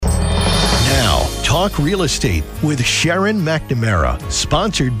Talk Real Estate with Sharon McNamara,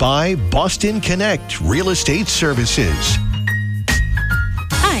 sponsored by Boston Connect Real Estate Services.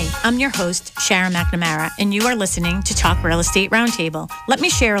 Hi, I'm your host, Sharon McNamara, and you are listening to Talk Real Estate Roundtable. Let me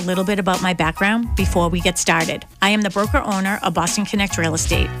share a little bit about my background before we get started. I am the broker-owner of Boston Connect Real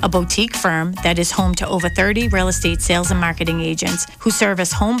Estate, a boutique firm that is home to over 30 real estate sales and marketing agents who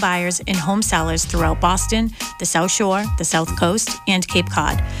service home buyers and home sellers throughout Boston, the South Shore, the South Coast, and Cape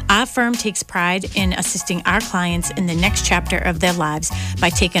Cod. Our firm takes pride in assisting our clients in the next chapter of their lives by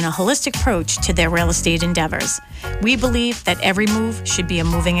taking a holistic approach to their real estate endeavors. We believe that every move should be a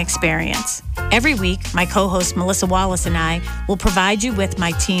moving experience. Every week, my co-host Melissa Wallace and I will provide you with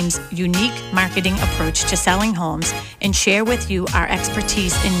my team's unique marketing approach to selling homes and share with you our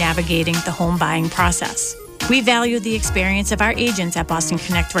expertise in navigating the home buying process. We value the experience of our agents at Boston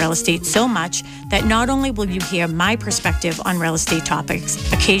Connect Real Estate so much that not only will you hear my perspective on real estate topics,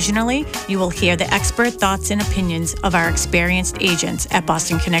 occasionally you will hear the expert thoughts and opinions of our experienced agents at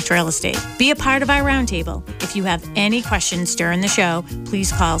Boston Connect Real Estate. Be a part of our roundtable. If you have any questions during the show,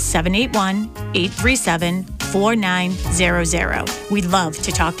 please call 781-837-4900. We love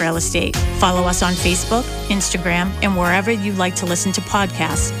to talk real estate. Follow us on Facebook, Instagram, and wherever you like to listen to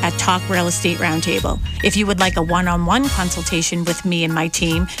podcasts at Talk Real Estate Roundtable. If you would like a one-on-one consultation with me and my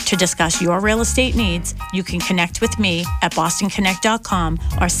team to discuss your real estate needs, you can connect with me at bostonconnect.com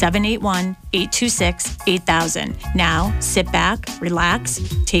or 781-826-8000. Now, sit back, relax,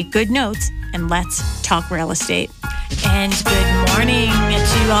 take good notes, and let's talk real estate. And good morning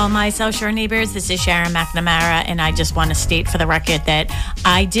to all my South Shore neighbors. This is Sharon McNamara, and I just want to state for the record that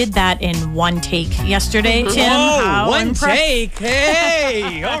I did that in one take yesterday, Tim. Oh, one take.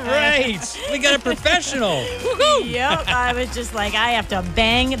 Hey, all right. We got a professional. Yep, I was just like, I have to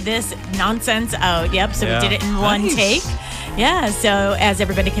bang this nonsense out. Yep, so we did it in one take. Yeah, so as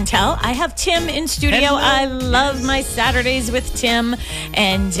everybody can tell, I have Tim in studio. Hello. I love my Saturdays with Tim,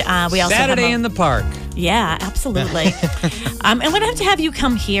 and we also Saturday have in the park. Yeah, absolutely. I'm going to have you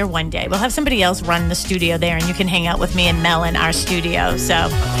come here one day. We'll have somebody else run the studio there, and you can hang out with me and Mel in our studio. So, all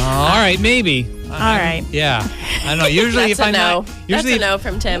right, maybe. All right. Yeah, I don't know. Usually, That's if I'm a no. not, usually That's a no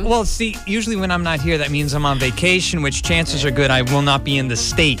from Tim. Well, see, usually when I'm not here, that means I'm on vacation, which chances are good I will not be in the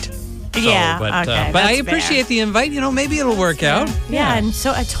state. So, yeah, but okay, but I that's appreciate fair. the invite. You know, maybe it'll work out. Yeah, and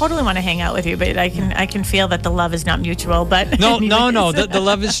so I totally want to hang out with you, but I can feel that the love is not mutual. But No. The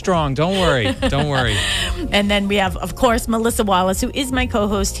love is strong. Don't worry. And then we have, of course, Melissa Wallace, who is my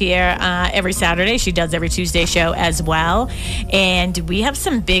co-host here every Saturday. She does every Tuesday show as well. And we have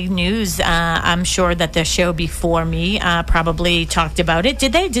some big news. I'm sure that the show before me probably talked about it.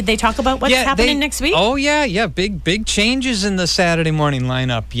 Did they talk about what's happening next week? Oh yeah. Big changes in the Saturday morning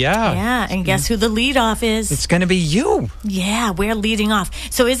lineup. Yeah. Yeah, and guess who the lead off is? It's going to be you. Yeah, we're leading off.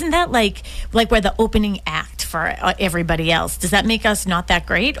 So isn't that like we're the opening act for everybody else? Does that make us not that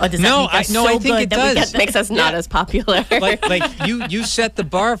great, or does that make us so I think good it that does. we That makes us not as popular. like you set the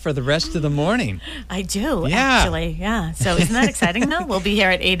bar for the rest of the morning. I do, Yeah. actually. Yeah. So isn't that exciting, Mel? We'll be here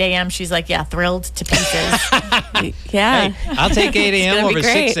at 8 a.m. She's like, yeah, thrilled to pieces. Yeah. Hey, I'll take 8 a.m. gonna be over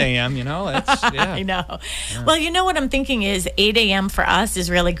great. 6 a.m., you know? That's, yeah. I know. Yeah. Well, you know what I'm thinking is 8 a.m. for us is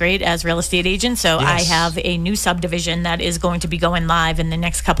really great as real estate agents. So Yes. I have a new subdivision that is going to be going live in the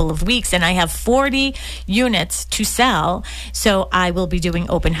next couple of weeks, and I have 40 units to sell. So I will be doing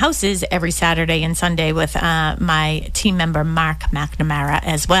open houses every Saturday and Sunday with my team member, Mark McNamara,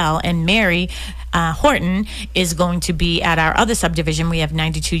 as well. And Mary Horton is going to be at our other subdivision. We have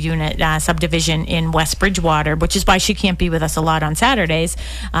 92 unit subdivision in West Bridgewater, which is why she can't be with us a lot on Saturdays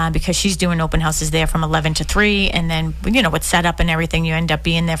because she's doing open houses there from 11 to 3. And then, you know, with setup and everything, you end up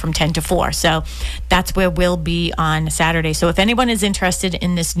being there from 10 to 4. So that's where we'll be on Saturday. So if anyone is interested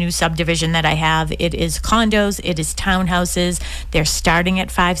in this new subdivision that I have, it is condos, it is townhouses. They're starting at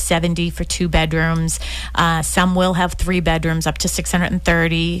 $570 for 2 bedrooms. Some will have 3 bedrooms up to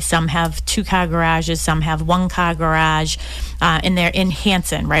 $630. Some have 2-car garages, some have 1-car garage, and they're in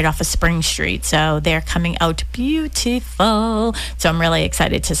Hanson, right off of Spring Street. So they're coming out beautiful. So I'm really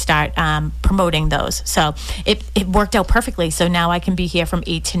excited to start promoting those. So it worked out perfectly. So now I can be here from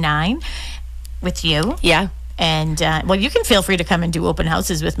 8 to 9 with you. Yeah. And, well, you can feel free to come and do open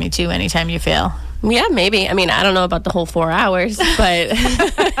houses with me, too, anytime you feel. Yeah, maybe. I mean, I don't know about the whole 4 hours, but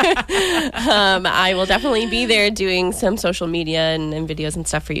I will definitely be there doing some social media and videos and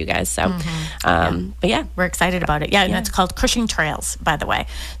stuff for you guys. So, but yeah. We're excited about it. Yeah, and it's called Cushing Trails, by the way.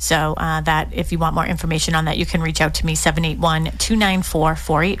 So that if you want more information on that, you can reach out to me,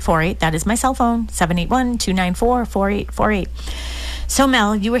 781-294-4848. That is my cell phone, 781-294-4848. So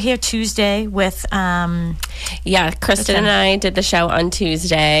Mel, you were here Tuesday with Yeah, Kristen and I did the show on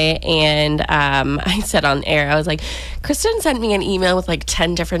Tuesday, and I said on air, I was like, Kristen sent me an email with like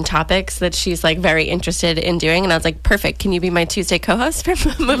 10 different topics that she's like very interested in doing, and I was like, perfect, can you be my Tuesday co-host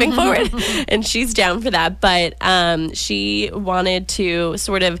from moving forward? And she's down for that, but she wanted to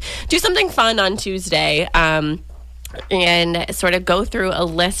sort of do something fun on Tuesday, and sort of go through a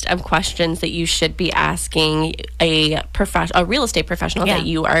list of questions that you should be asking a real estate professional that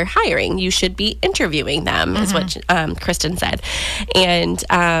you are hiring. You should be interviewing them, is what Kristen said. And,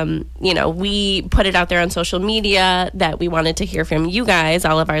 we put it out there on social media that we wanted to hear from you guys,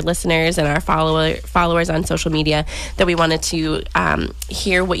 all of our listeners and our followers on social media, that we wanted to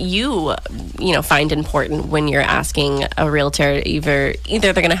hear what you find important when you're asking a realtor. Either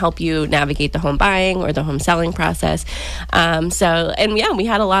they're going to help you navigate the home buying or the home selling process. We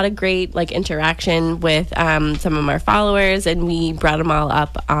had a lot of great interaction with some of our followers, and we brought them all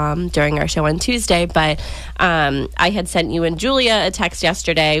up during our show on Tuesday. But I had sent you and Julia a text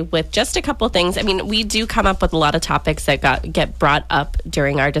yesterday with just a couple things. I mean, we do come up with a lot of topics that get brought up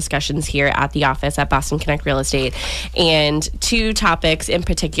during our discussions here at the office at Boston Connect Real Estate, and 2 topics in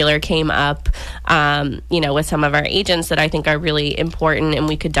particular came up with some of our agents that I think are really important, and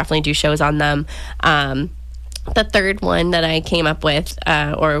we could definitely do shows on them. The third one that I came up with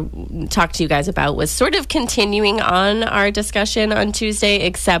or talked to you guys about was sort of continuing on our discussion on Tuesday,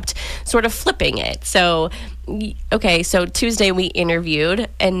 except sort of flipping it. So Tuesday we interviewed,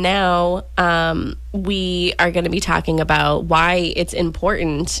 and now we are going to be talking about why it's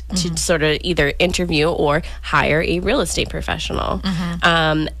important to sort of either interview or hire a real estate professional.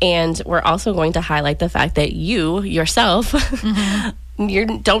 And we're also going to highlight the fact that you yourself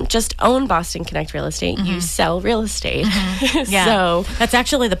you don't just own Boston Connect Real Estate, you sell real estate. Yeah. So that's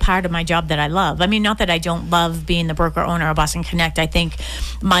actually the part of my job that I love. I mean, not that I don't love being the broker owner of Boston Connect. I think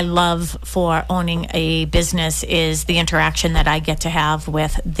my love for owning a business is the interaction that I get to have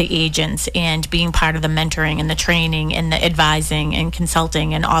with the agents, and being part of the mentoring and the training and the advising and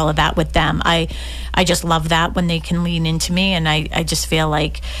consulting and all of that with them. I just love that when they can lean into me, and I just feel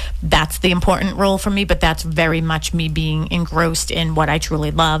like that's the important role for me, but that's very much me being engrossed in what I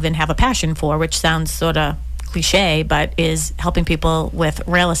truly love and have a passion for, which sounds sort of cliche, but is helping people with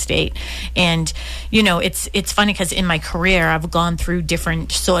real estate. And it's funny because in my career I've gone through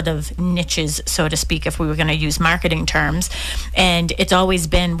different sort of niches, so to speak, if we were going to use marketing terms, and it's always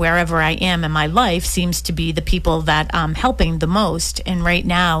been wherever I am in my life seems to be the people that I'm helping the most. And right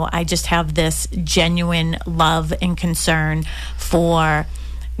now I just have this genuine love and concern for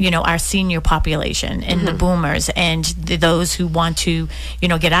our senior population and the boomers and those who want to,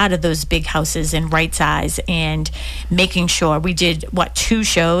 get out of those big houses and right size, and making sure we did 2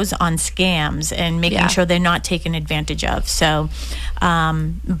 shows on scams and making sure they're not taken advantage of. So,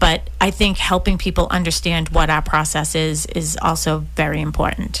 but I think helping people understand what our process is also very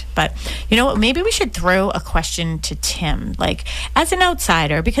important. But maybe we should throw a question to Tim, as an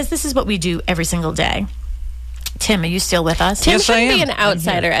outsider, because this is what we do every single day. Tim, are you still with us? Tim Yes, I shouldn't be am. an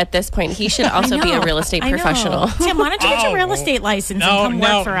outsider at this point. He should also be a real estate professional. Tim, why don't you get your real estate license and come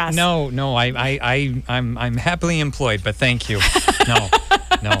work for us? No. I'm happily employed, but thank you.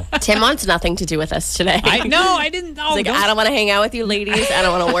 No. Tim wants nothing to do with us today. I didn't know. He's like, I don't want to hang out with you ladies. I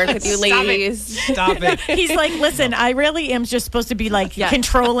don't want to work with you Stop ladies. Stop it. He's like, listen, I really am just supposed to be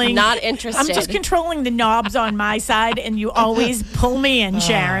controlling. Not interested. I'm just controlling the knobs on my side, and you always pull me in,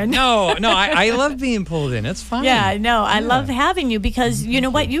 Sharon. No, I love being pulled in. It's fine. Yeah, no, I love having you, because you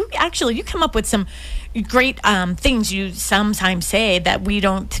know what? You come up with some great things you sometimes say that we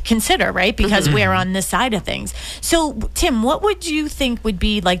don't consider, right? Because we're on this side of things. So, Tim, what would you think would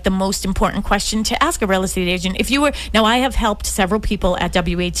be the most important question to ask a real estate agent? If you were, now I have helped several people at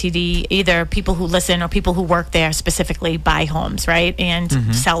WATD, either people who listen or people who work there specifically, buy homes, right?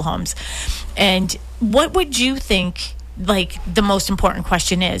 And sell homes. And what would you think the most important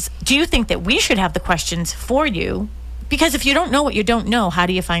question is? Do you think that we should have the questions for you? Because if you don't know what you don't know, how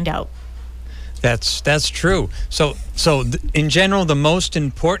do you find out? That's true. So in general, the most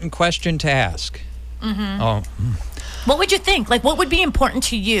important question to ask. What would you think? What would be important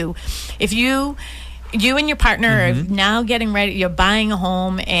to you if you and your partner are now getting ready, you're buying a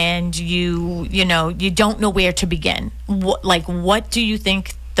home, and you don't know where to begin? What do you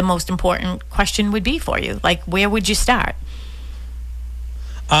think the most important question would be for you? Where would you start?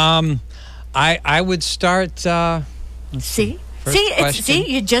 I would start. See,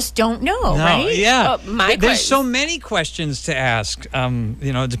 you just don't know, right? Yeah. quiz. There's so many questions to ask.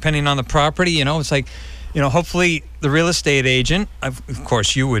 Depending on the property, it's like, hopefully the real estate agent, of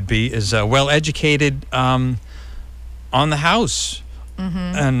course you would be, is well educated on the house,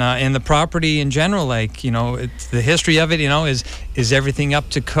 and in the property in general, like, the history of it, is everything up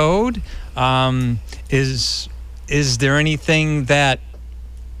to code? Is there anything that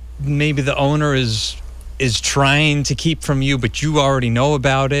maybe the owner is trying to keep from you, but you already know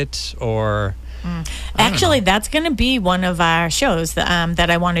about it? Or actually, that's going to be one of our shows that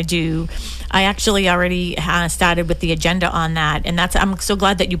I want to do. I actually already started with the agenda on that, and I'm so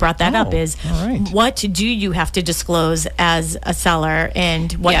glad that you brought that up. Is all right. What do you have to disclose as a seller,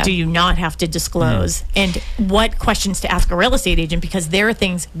 and what do you not have to disclose, and what questions to ask a real estate agent, because there are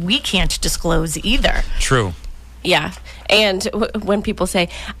things we can't disclose either. True. Yeah. And when people say,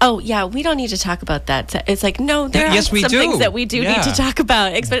 "Oh, yeah, we don't need to talk about that," it's like, no, there are some things that we do need to talk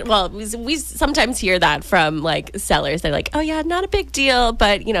about. Well, we sometimes hear that from like sellers. They're like, "Oh, yeah, not a big deal,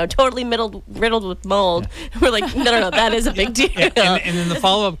 but totally riddled with mold." We're like, no, that is a big deal. And then the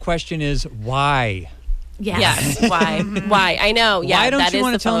follow-up question is why? Yes. Why? I know. Yeah. Why don't that you is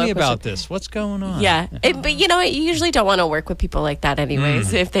want the to tell me follow-up about question. this? What's going on? Yeah. But you usually don't want to work with people like that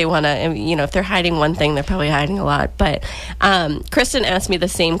anyways. If they want to, if they're hiding one thing, they're probably hiding a lot. But Kristen asked me the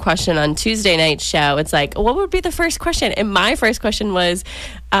same question on Tuesday night's show. It's like, what would be the first question? And my first question was,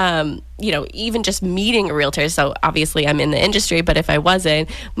 even just meeting a realtor. So obviously I'm in the industry, but if I wasn't,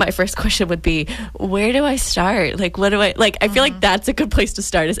 my first question would be, where do I start? Like, what do I like? I feel like that's a good place to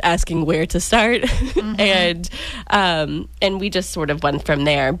start, is asking where to start. And we just sort of went from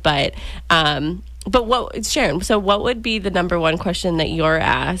there. But what, Sharon, so what would be the number one question that you're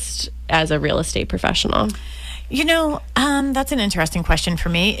asked as a real estate professional? That's an interesting question for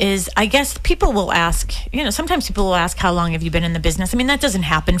me. Is, I guess people will ask, sometimes people will ask, how long have you been in the business? I mean, that doesn't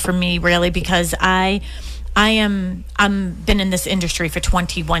happen for me really, because I'm been in this industry for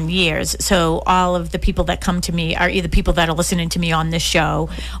 21 years. So all of the people that come to me are either people that are listening to me on this show,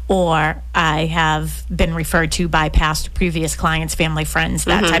 or I have been referred to by previous clients, family, friends,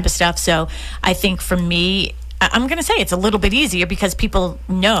 that type of stuff. So I think for me, I'm going to say it's a little bit easier because people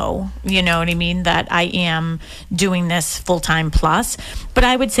know, you know what I mean, that I am doing this full-time plus. But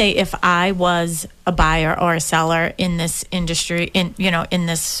I would say if I was a buyer or a seller in this industry, in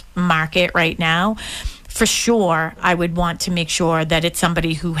this market right now, for sure, I would want to make sure that it's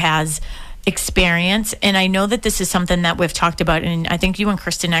somebody who has experience. And I know that this is something that we've talked about, and I think you and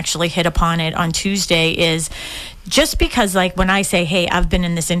Kristen actually hit upon it on Tuesday, is just because, like, when I say, hey, I've been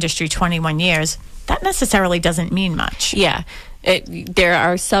in this industry 21 years, that necessarily doesn't mean much. Yeah. There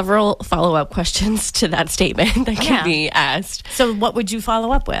are several follow-up questions to that statement that can be asked. So what would you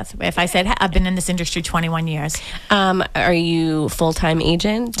follow up with if I said, I've been in this industry 21 years? Are you full-time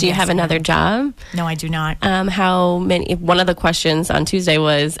agent? Do you have another job? No, I do not. How many? One of the questions on Tuesday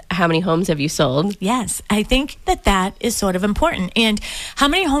was, how many homes have you sold? Yes, I think that is sort of important. And how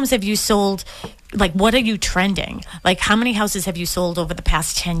many homes have you sold? Like, what are you trending? Like, how many houses have you sold over the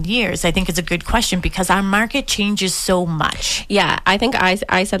past 10 years? I think it's a good question because our market changes so much. Yeah, I think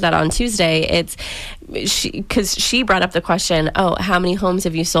I said that on Tuesday. It's because she brought up the question, oh, how many homes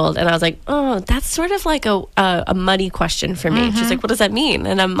have you sold? And I was like, oh, that's sort of like a muddy question for me. She's like, what does that mean?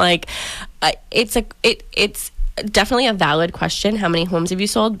 And I'm like, it's definitely a valid question. How many homes have you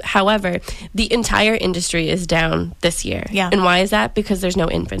sold? However, the entire industry is down this year. Yeah. And why is that? Because there's no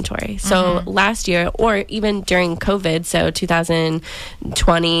inventory. So last year, or even during COVID, so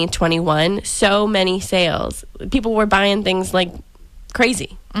 2020, 21, so many sales. People were buying things like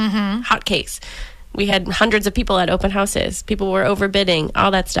crazy. Hotcakes. We had hundreds of people at open houses. People were overbidding,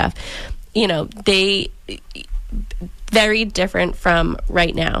 all that stuff. They very different from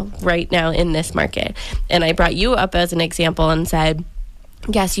right now in this market. And I brought you up as an example and said,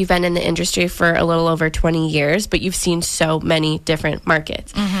 yes, you've been in the industry for a little over 20 years, but you've seen so many different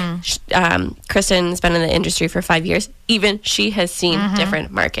markets. Kristen's been in the industry for 5 years. Even she has seen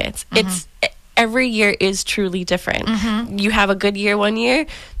different markets. It's every year is truly different. You have a good year one year,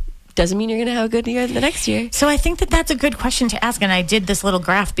 doesn't mean you're going to have a good year the next year. So I think that's a good question to ask. And I did this little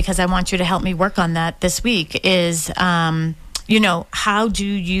graph because I want you to help me work on that this week is, how do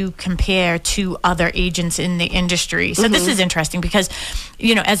you compare to other agents in the industry? So this is interesting because,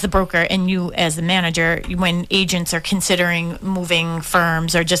 as the broker and you as the manager, when agents are considering moving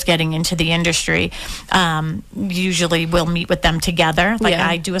firms or just getting into the industry, usually we'll meet with them together. Like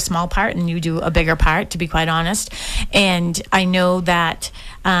I do a small part and you do a bigger part, to be quite honest. And I know that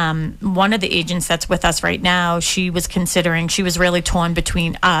One of the agents that's with us right now, she was really torn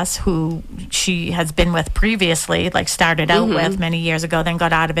between us, who she has been with previously, like started out with many years ago, then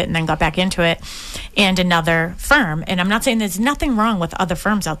got out of it and then got back into it, and another firm. And I'm not saying there's nothing wrong with other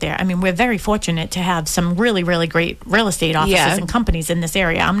firms out there. I mean, we're very fortunate to have some really, really great real estate offices and companies in this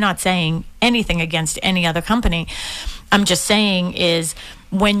area. I'm not saying anything against any other company. I'm just saying is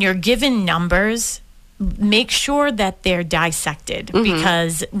when you're given numbers, make sure that they're dissected,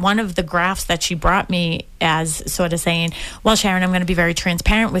 because one of the graphs that she brought me as sort of saying, well, Sharon, I'm going to be very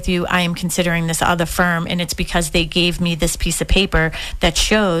transparent with you. I am considering this other firm, and it's because they gave me this piece of paper that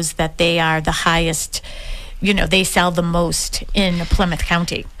shows that they are the highest, they sell the most in Plymouth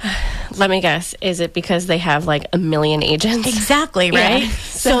County. Let me guess. Is it because they have like 1 million agents? Exactly, right? Yeah.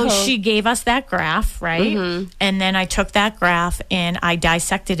 So she gave us that graph, right? And then I took that graph and I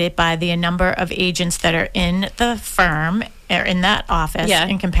dissected it by the number of agents that are in the firm or in that office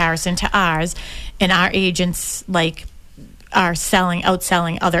in comparison to ours. And our agents are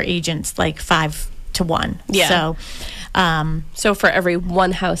outselling other agents like 5 to 1. Yeah. So for every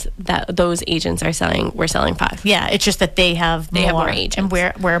one house that those agents are selling, we're selling 5. Yeah, it's just that they have more agents. And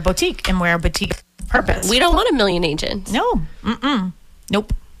we're a boutique, and we're a boutique purpose. We don't want 1 million agents. No.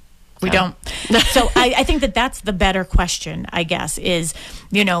 Nope. We don't. So I think that's the better question, I guess, is,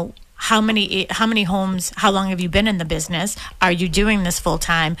 how many homes, how long have you been in the business? Are you doing this full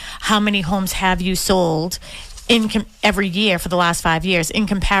time? How many homes have you sold every year for the last 5 years in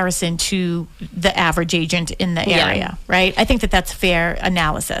comparison to the average agent in the area, right? I think that's fair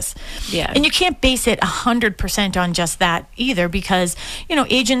analysis. Yeah. And you can't base it 100% on just that either, because,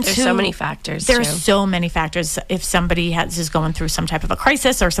 agents There's so many factors. There are so many factors. If somebody is going through some type of a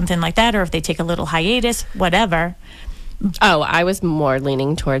crisis or something like that, or if they take a little hiatus, whatever. Oh, I was more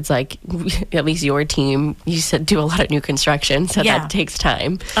leaning towards at least your team, you said do a lot of new construction, so that takes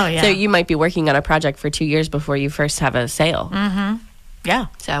time. Oh, yeah. So you might be working on a project for 2 years before you first have a sale. Yeah,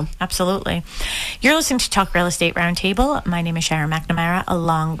 so absolutely. You're listening to Talk Real Estate Roundtable. My name is Sharon McNamara,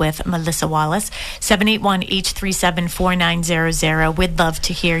 along with Melissa Wallace. 781-837-4900. We'd love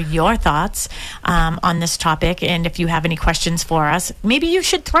to hear your thoughts on this topic, and if you have any questions for us, maybe you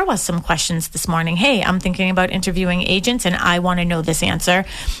should throw us some questions this morning. Hey, I'm thinking about interviewing agents, and I want to know this answer.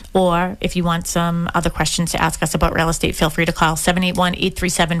 Or if you want some other questions to ask us about real estate, feel free to call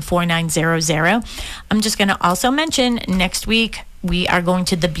 781-837-4900. I'm just going to also mention next week, we are going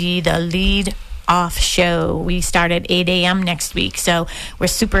to be the lead off show. We start at 8 a.m. next week. So we're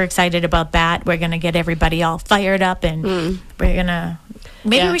super excited about that. We're going to get everybody all fired up, and we're going to,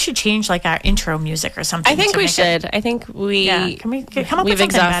 maybe we should change our intro music or something. I think we should. I think can we come up with something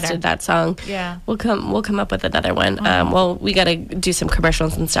exhausted better? That song. Yeah. We'll come up with another one. Well, we got to do some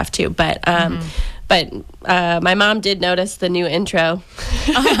commercials and stuff too, but my mom did notice the new intro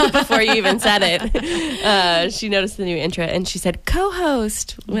before you even said it. She noticed the new intro, and she said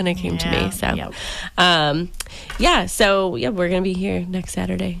co-host when it came to me. So, we're going to be here next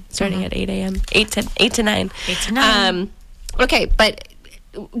Saturday, starting at 8 a.m., 8 to 9. 8 to 9. Okay, but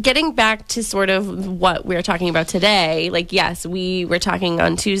getting back to sort of what we're talking about today, yes, we were talking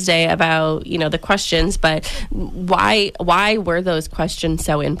on Tuesday about, the questions, but why were those questions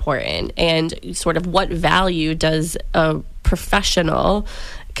so important? And sort of what value does a professional,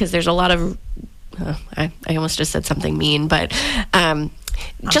 because there's a lot of, I almost just said something mean, but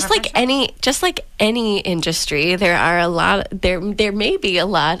just like any industry, there may be a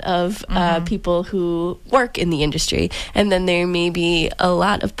lot of people who work in the industry, and then there may be a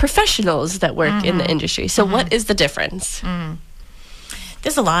lot of professionals that work in the industry. So what is the difference?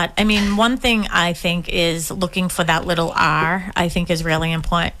 There's a lot. I mean, one thing I think is looking for that little R, I think is really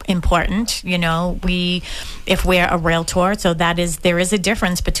important. If we're a realtor, so there is a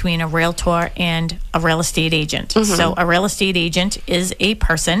difference between a realtor and a real estate agent. So a real estate agent is a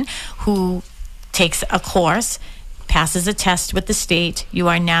person who takes a course, passes a test with the state. You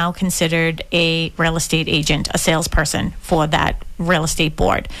are now considered a real estate agent, a salesperson for that real estate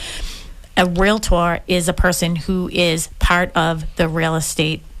board. A realtor is a person who is part of the real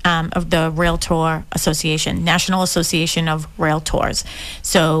estate, of the Realtor Association, National Association of Realtors.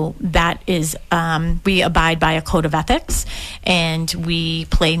 So that is, we abide by a code of ethics, and we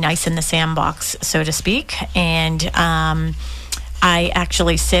play nice in the sandbox, so to speak. And I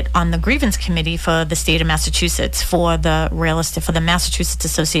actually sit on the grievance committee for the state of Massachusetts for the Massachusetts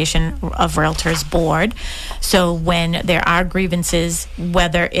Association of Realtors board. So when there are grievances,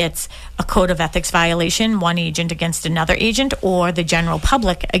 whether it's a code of ethics violation, one agent against another agent, or the general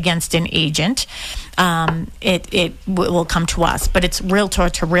public against an agent, it will come to us. But it's realtor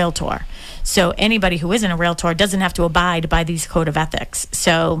to realtor. So anybody who isn't a realtor doesn't have to abide by these code of ethics.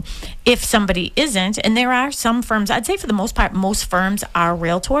 So if somebody isn't, and there are some firms, I'd say for the most part, most firms are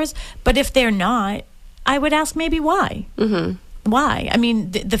realtors, but if they're not, I would ask maybe why. Why? I mean,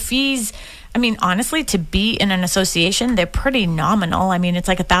 the fees, I mean, honestly, to be in an association, they're pretty nominal. I mean, it's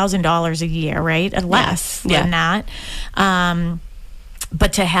like $1,000 a year, right? Less than that.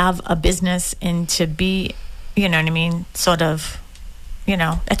 But to have a business and to be, you know what I mean, sort of, you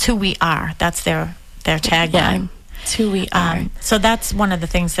know, that's who we are. That's their tagline. Yeah, it's who we are. So that's one of the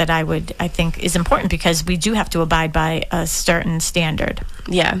things that I think is important, because we do have to abide by a certain standard.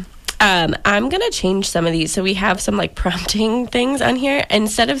 Yeah. I'm going to change some of these. So we have some like prompting things on here.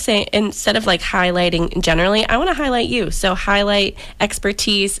 Instead of like highlighting generally, I want to highlight you. So highlight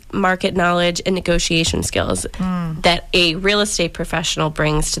expertise, market knowledge, and negotiation skills that a real estate professional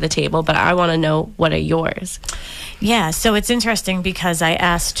brings to the table. But I want to know, what are yours? Yeah. So it's interesting because I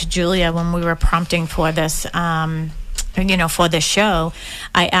asked Julia when we were prompting for this, for this show,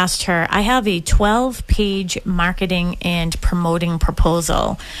 I asked her, I have a 12-page marketing and promoting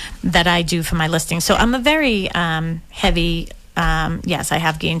proposal that I do for my listing. So I'm a very heavy, yes, I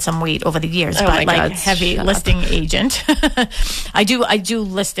have gained some weight over the years, but like heavy listing agent. I do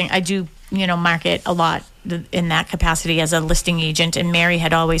listing. I do, market a lot in that capacity as a listing agent. And Mary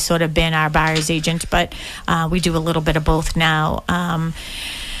had always sort of been our buyer's agent, but we do a little bit of both now.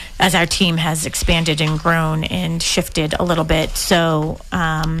 As our team has expanded and grown and shifted a little bit. So,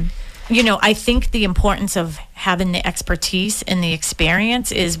 I think the importance of having the expertise and the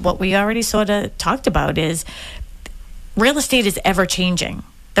experience is what we already sort of talked about, is real estate is ever changing.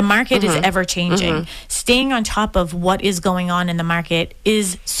 The market is ever changing. Staying on top of what is going on in the market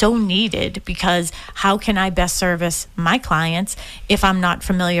is so needed, because how can I best service my clients if I'm not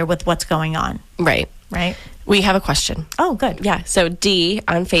familiar with what's going on? Right. We have a question. Oh, good. Yeah. So D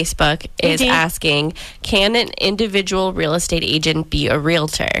on Facebook is asking, can an individual real estate agent be a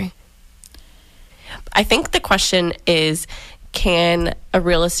realtor? I think the question is, can a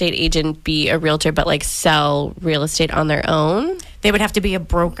real estate agent be a realtor but like sell real estate on their own? They would have to be a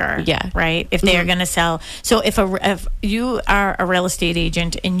broker. Yeah. Right? If they are going to sell. So if you are a real estate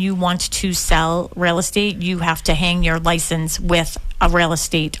agent and you want to sell real estate, you have to hang your license with a real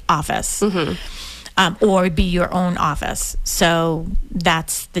estate office. Or be your own office. So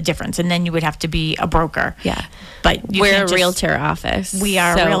that's the difference. And then you would have to be a broker. Yeah. But we're a realtor office. We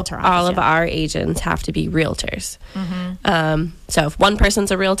are a realtor office. All of our agents have to be realtors. So if one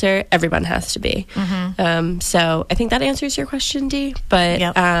person's a realtor, everyone has to be. So I think that answers your question, Dee. But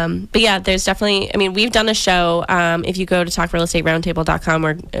yeah, there's definitely, I mean, we've done a show. If you go to talkrealestateroundtable.com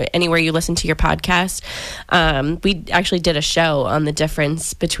or anywhere you listen to your podcast, we actually did a show on the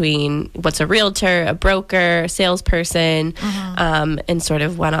difference between what's a realtor, a broker, a salesperson, and sort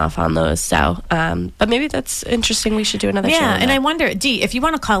of went off on those. So, but maybe that's interesting. We should do another show. Yeah, and I wonder, Dee, if you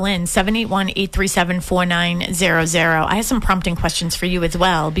want to call in, 781-837-4900. I have some prompting questions for you as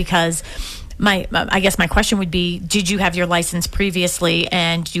well, because I guess my question would be, did you have your license previously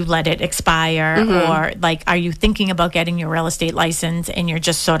and you let it expire? Or like, are you thinking about getting your real estate license and you're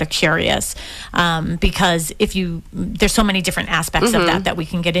just sort of curious? Because there's so many different aspects of that we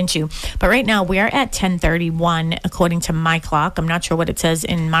can get into. But right now we're at 10:31 according to my clock. I'm not sure what it says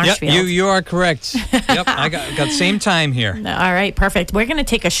in Marshfield. Yep, you are correct. Yep, I got same time here. All right, perfect. We're going to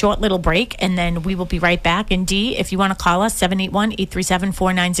take a short little break and then we will be right back. And Dee, if you want to call us,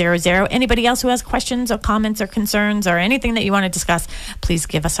 781-837-4900. Anybody else who has questions or comments or concerns or anything that you want to discuss, please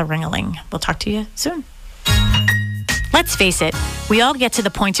give us a ring-a-ling. We'll talk to you soon. Let's face it, we all get to the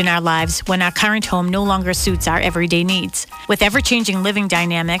point in our lives when our current home no longer suits our everyday needs. With ever-changing living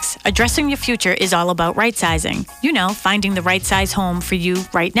dynamics, addressing your future is all about right-sizing. Finding the right size home for you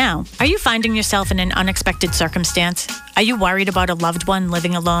right now. Are you finding yourself in an unexpected circumstance? Are you worried about a loved one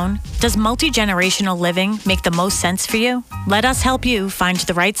living alone? Does multi-generational living make the most sense for you? Let us help you find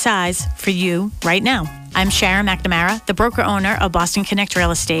the right size for you right now. I'm Sharon McNamara, the broker owner of Boston Connect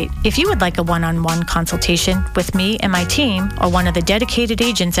Real Estate. If you would like a one-on-one consultation with me and my team, or one of the dedicated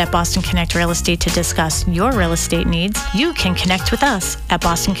agents at Boston Connect Real Estate to discuss your real estate needs, you can connect with us at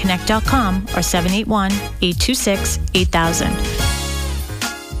bostonconnect.com or 781-826-8000.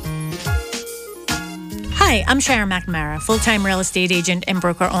 Hi, Hi, I'm Sharon McNamara, full-time real estate agent and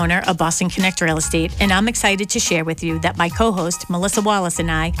broker owner of Boston Connect Real Estate, and I'm excited to share with you that my co-host, Melissa Wallace,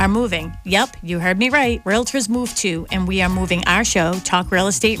 and I are moving. Yep, you heard me right. Realtors Move too, and we are moving our show, Talk Real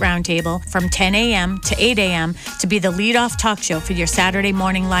Estate Roundtable, from 10 a.m. to 8 a.m. to be the lead-off talk show for your Saturday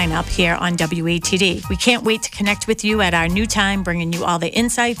morning lineup here on WATD. We can't wait to connect with you at our new time, bringing you all the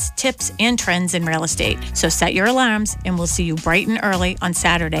insights, tips, and trends in real estate. So set your alarms, and we'll see you bright and early on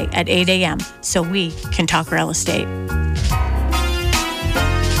Saturday at 8 a.m. so we can talk real estate.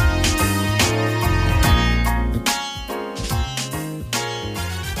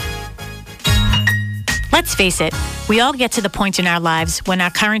 Let's face it, we all get to the point in our lives when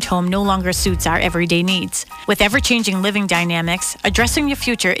our current home no longer suits our everyday needs. With ever-changing living dynamics, addressing your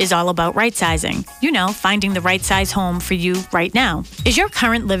future is all about right-sizing. You know, finding the right size home for you right now. Is your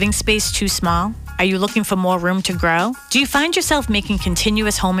current living space too small? Are you looking for more room to grow? Do you find yourself making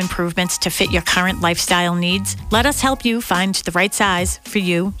continuous home improvements to fit your current lifestyle needs? Let us help you find the right size for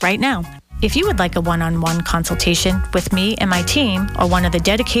you right now. If you would like a one-on-one consultation with me and my team or one of the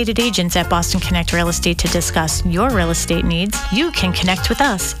dedicated agents at Boston Connect Real Estate to discuss your real estate needs, you can connect with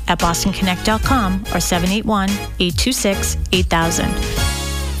us at bostonconnect.com or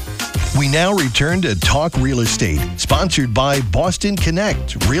 781-826-8000. We now return to Talk Real Estate, sponsored by Boston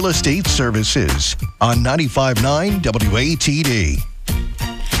Connect Real Estate Services on 95.9 WATD.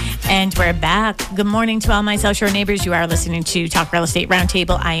 And we're back. Good morning to all my South Shore neighbors. You are listening to Talk Real Estate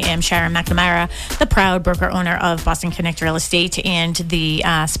Roundtable. I am Sharon McNamara, the proud broker owner of Boston Connect Real Estate and the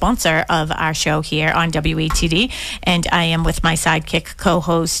sponsor of our show here on WATD. And I am with my sidekick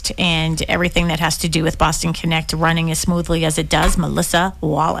co-host and everything that has to do with Boston Connect running as smoothly as it does, Melissa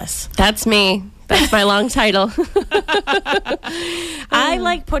Wallace. That's me. That's my long title. I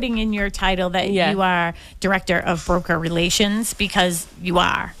like putting in your title that you are Director of Broker Relations because you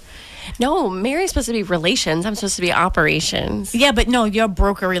are. No, Mary's supposed to be relations. I'm supposed to be operations. Yeah, but no, you're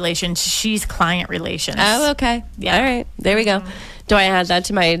broker relations. She's client relations. Oh, okay. Yeah. All right. There we go. Do I add that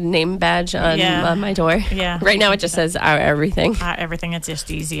to my name badge on my door? Yeah. Right now it just says our everything. Everything. It's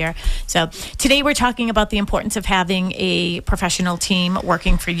just easier. So today we're talking about the importance of having a professional team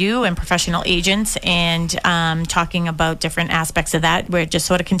working for you and professional agents and talking about different aspects of that. We're just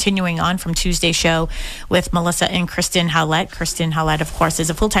sort of continuing on from Tuesday's show with Melissa and Kristen Howlett. Kristen Howlett, of course, is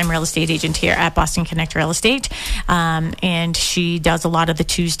a full-time real estate agent here at Boston Connect Real Estate. And she does a lot of the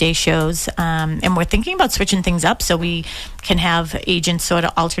Tuesday shows. And we're thinking about switching things up so we can have agents sort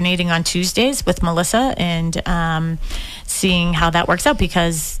of alternating on Tuesdays with Melissa and seeing how that works out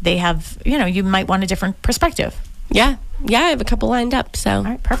because they have, you might want a different perspective. Yeah, I have a couple lined up. So, all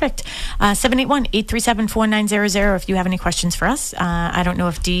right, perfect. 781-837-4900 if you have any questions for us. I don't know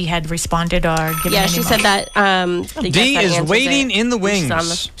if Dee had responded or given any she said that. Dee is waiting in the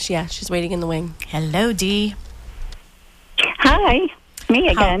wings. She's waiting in the wing. Hello, Dee. Hi, me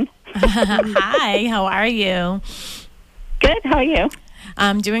again. Hi, how are you? Good, how are you?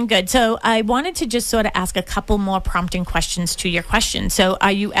 I'm doing good. So I wanted to just sort of ask a couple more prompting questions to your question. So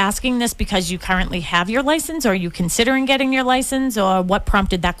are you asking this because you currently have your license, or are you considering getting your license, or what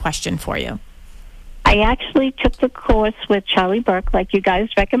prompted that question for you? I actually took the course with Charlie Burke, like you guys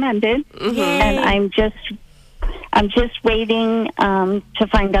recommended, and I'm just waiting to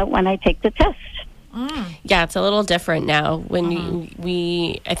find out when I take the test. Yeah, it's a little different now. When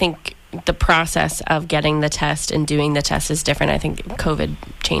I think the process of getting the test and doing the test is different. I think COVID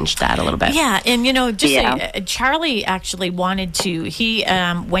changed that a little bit. Yeah, and Charlie actually wanted to. He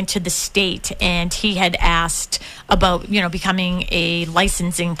went to the state and he had asked about becoming a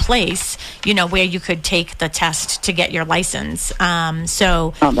licensing place, where you could take the test to get your license.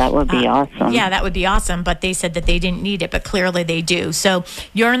 That would be awesome. Yeah, that would be awesome. But they said that they didn't need it, but clearly they do. So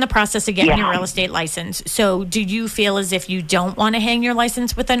you're in the process of getting your real estate license. So do you feel as if you don't want to hang your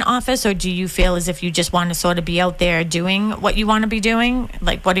license with an office? Or do you feel as if you just want to sort of be out there doing what you want to be doing?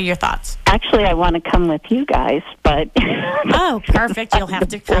 Like, what are your thoughts? Actually, I want to come with you guys, but... Oh, perfect. You'll have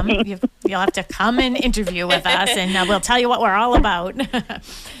to come. You'll have to come and interview with us, and we'll tell you what we're all about.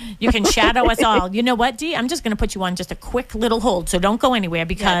 You can shadow us all. You know what, Dee? I'm just going to put you on just a quick little hold, so don't go anywhere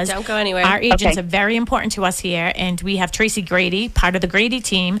because don't go anywhere. Our agents are very important to us here, and we have Tracy Grady, part of the Grady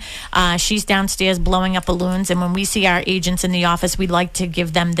team. She's downstairs blowing up balloons, and when we see our agents in the office, we like to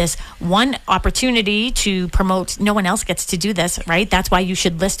give them this one opportunity to promote. No one else gets to do this, right? That's why you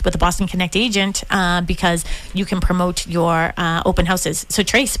should list with a Boston Connect agent because you can promote your open houses. So,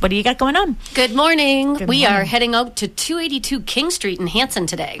 Trace, what do you got going on? Good morning. We are heading out to 282 King Street in Hanson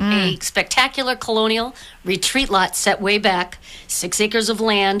today. today. A spectacular colonial retreat lot set way back, 6 acres of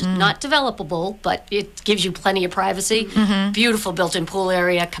land, not developable, but it gives you plenty of privacy. Beautiful built-in pool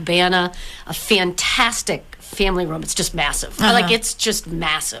area, cabana, a fantastic family room. It's just massive. Like, it's just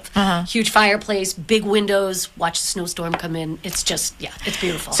massive. Huge fireplace, big windows, watch the snowstorm come in. It's just, it's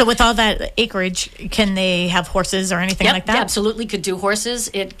beautiful. So with all that acreage, can they have horses or anything like that? Absolutely could do horses.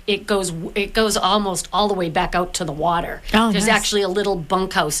 It goes almost all the way back out to the water. Oh, There's nice. actually a little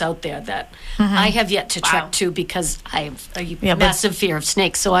bunkhouse out there that I have yet to trek to because I have a massive fear of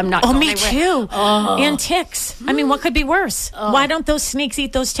snakes, so I'm not Oh, going me anywhere. too. And ticks. I mean, what could be worse? Why don't those snakes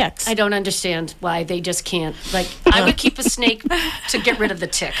eat those ticks? I don't understand why they just can't. Like, I would keep a snake to get rid of the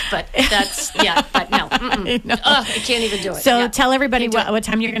tick, but that's, but no. I can't even do it. So Yeah. tell everybody Can't do it. what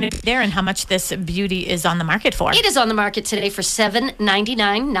time you're going to be there and how much this beauty is on the market for. It is on the market today for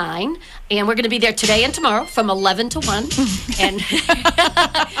 $799.9, and we're going to be there today and tomorrow from 11 to 1. And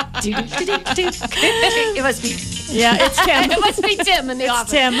it must be Yeah, it's Tim. it must be Tim in the office.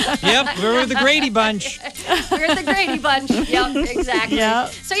 Tim. Yep, we're the Grady Bunch. We're the Grady Bunch. Yep, exactly. Yeah.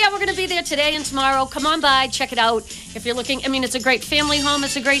 So we're going to be there today and tomorrow. Come on by, check it out. If you're looking, I mean, it's a great family home.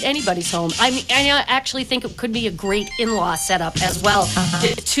 It's a great anybody's home. I mean, I actually think it could be a great in-law setup as well.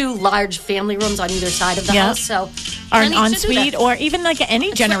 2 large family rooms on either side of the Yeah. house. So Or no an need to do ensuite, that. or even like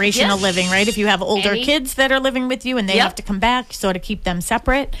any generational yeah. living, right? If you have older Any- kids that are living with you and they Yep. have to come back, sort of keep them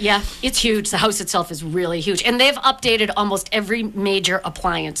separate. Yeah, it's huge. The house itself is really huge. And they've updated almost every major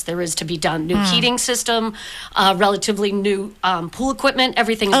appliance there is to be done. New heating system, relatively new pool equipment.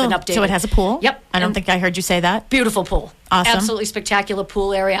 Everything has been updated. So it has a pool? Yep. I don't And think I heard you say that. beautiful pool. Awesome. Absolutely spectacular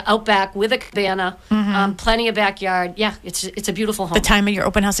pool area out back with a cabana. Plenty of backyard. Yeah, it's a beautiful home. The time of your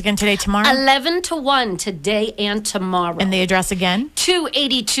open house again today, tomorrow? 11 to 1 today and tomorrow. And the address again?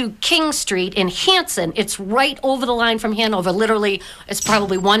 282 King Street in Hanson. It's right over the line from Hanover. Literally, it's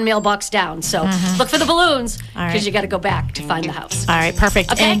probably 1 mailbox down. So look for the balloons All because right. you got to go back to find the house. All right,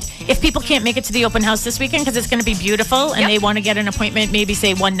 perfect. Okay. And if people can't make it to the open house this weekend because it's going to be beautiful and Yep. they want to get an appointment, maybe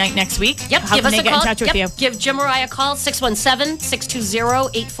say one night next week, Yep, how give can us they a get call. in touch with you? Give Jim or I a call,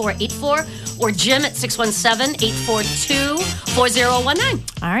 617-620-8484, or Jim at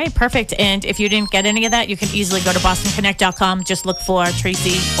 617-842-4019. All right, perfect. And if you didn't get any of that, you can easily go to bostonconnect.com. Just look for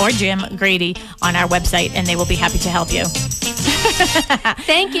Tracy or Jim Grady on our website, and they will be happy to help you.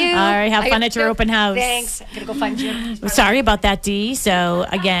 Thank you. All right, have fun at your open house. Thanks. I'm going to go find Jim. Sorry about that, Dee. So,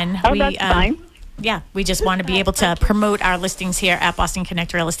 again, That's fine. Yeah, we just want to be able to promote our listings here at Boston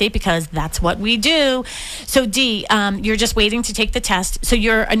Connect Real Estate because that's what we do. So, Dee, you're just waiting to take the test. So,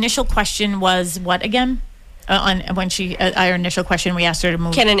 your initial question was what again? On when our initial question, we asked her to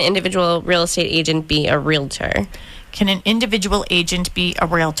move. Can an individual real estate agent be a realtor? Can an individual agent be a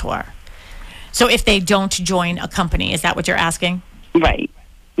realtor? So, if they don't join a company, is that what you're asking? Right.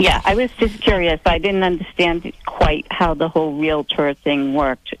 Yeah, I was just curious. I didn't understand quite how the whole realtor thing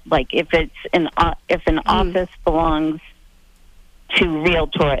worked. Like, if it's if an office belongs to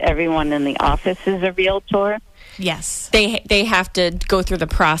realtor, everyone in the office is a realtor. Yes. They have to go through the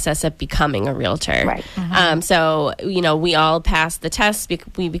process of becoming a realtor. Right. So, we all pass the test.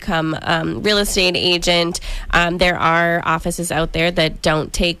 We become real estate agent. There are offices out there that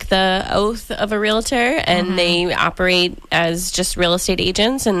don't take the oath of a realtor, and they operate as just real estate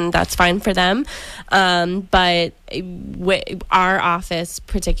agents, and that's fine for them. But our office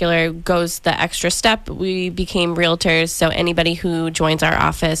particular goes the extra step. We became realtors, so anybody who joins our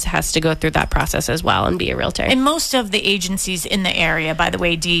office has to go through that process as well and be a realtor. And most of the agencies in the area, by the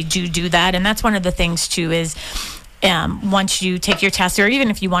way, do that. And that's one of the things, too, is once you take your test, or even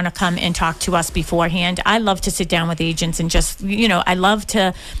if you want to come and talk to us beforehand, I love to sit down with agents and just, I love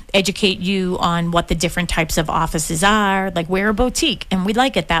to educate you on what the different types of offices are. Like, we're a boutique, and we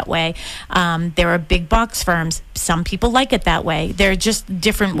like it that way. There are big box firms. Some people like it that way. There are just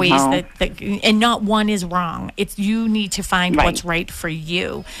different ways that and not one is wrong. It's you need to find what's right for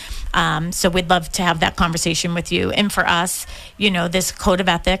you. So we'd love to have that conversation with you. And for us, this code of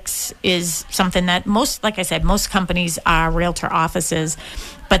ethics is something that most companies are realtor offices.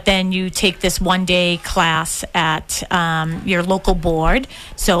 But then you take this 1-day class at your local board.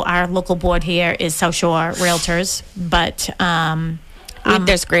 So our local board here is South Shore Realtors, but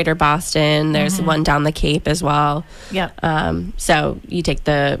there's Greater Boston. There's one down the Cape as well. Yeah. So you take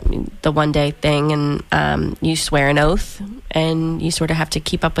the 1-day thing and you swear an oath, and you sort of have to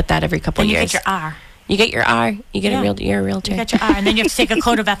keep up with that every couple Then of you years. get your R. You get your R. You get Yeah. you're a realtor. You got your R, and then you have to take a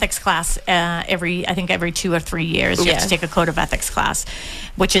code of ethics class every 2 or 3 years. You have to take a code of ethics class,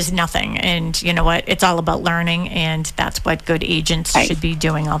 which is nothing. And you know what? It's all about learning, and that's what good agents should be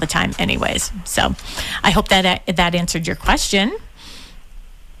doing all the time anyways. So I hope that answered your question.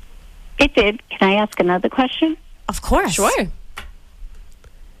 It did. Can I ask another question? Of course. Sure.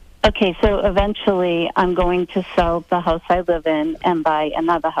 Okay, so eventually I'm going to sell the house I live in and buy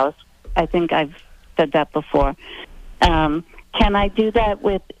another house. I think I've said that before. Can I do that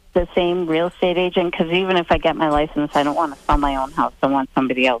with the same real estate agent? Because even if I get my license, I don't want to sell my own house. I want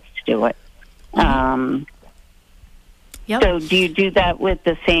somebody else to do it. Yep. So do you do that with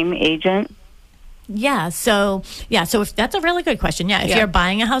the same agent? Yeah. So if that's a really good question. Yeah. If you're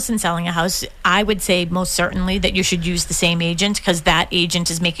buying a house and selling a house, I would say most certainly that you should use the same agent, because that agent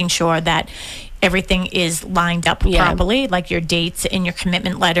is making sure that everything is lined up properly, like your dates and your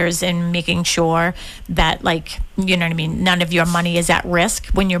commitment letters, and making sure that, like, you know what I mean, none of your money is at risk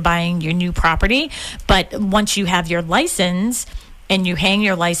when you're buying your new property. But once you have your license and you hang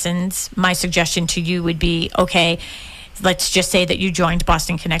your license, my suggestion to you would be, okay, let's just say that you joined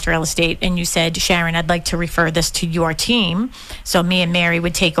Boston Connect Real Estate and you said, Sharon, I'd like to refer this to your team. So me and Mary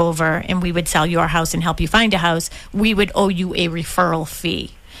would take over and we would sell your house and help you find a house. We would owe you a referral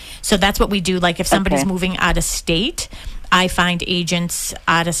fee. So that's what we do. Like if somebody's moving out of state, I find agents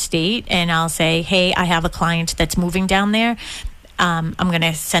out of state and I'll say, hey, I have a client that's moving down there. I'm going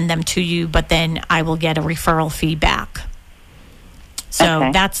to send them to you, but then I will get a referral fee back.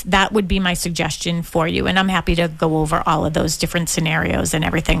 So that would be my suggestion for you. And I'm happy to go over all of those different scenarios and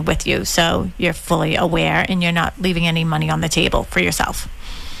everything with you, so you're fully aware and you're not leaving any money on the table for yourself.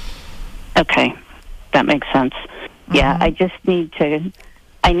 Okay. That makes sense. Yeah, I just need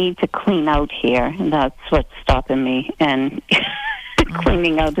to clean out here, and that's what's stopping me. And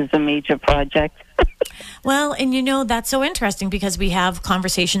cleaning out is a major project. Well, and you know, that's so interesting because we have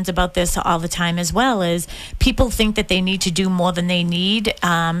conversations about this all the time as well, is people think that they need to do more than they need,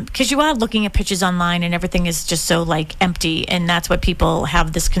 because you are looking at pictures online and everything is just so like empty, and that's what people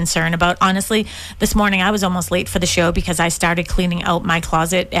have this concern about. Honestly, this morning I was almost late for the show because I started cleaning out my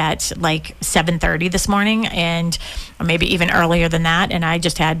closet at like 7:30 this morning, and or maybe even earlier than that, and I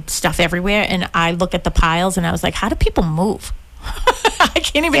just had stuff everywhere, and I look at the piles and I was like, how do people move? I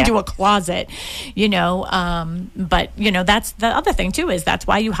can't even do a closet, you know. But, you know, that's the other thing, too, is that's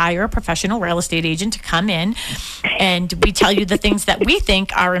why you hire a professional real estate agent to come in and we tell you the things that we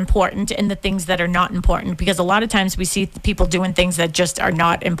think are important and the things that are not important, because a lot of times we see people doing things that just are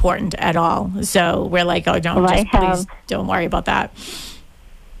not important at all. So we're like, oh, please don't worry about that.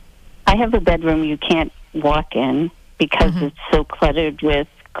 I have a bedroom you can't walk in because it's so cluttered with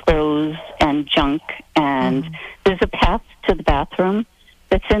clothes and junk, and there's a path to the bathroom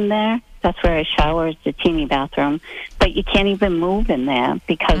that's in there. That's where I shower, is the teeny bathroom, but you can't even move in there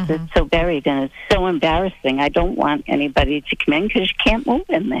because it's so buried, and it's so embarrassing. I don't want anybody to come in because you can't move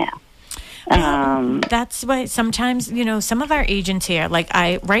in there. That's why sometimes, you know, some of our agents here, like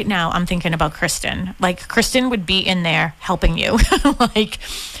right now I'm thinking about Kristen. Like Kristen would be in there helping you, like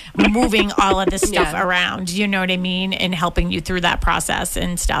moving all of this stuff around, you know what I mean? And helping you through that process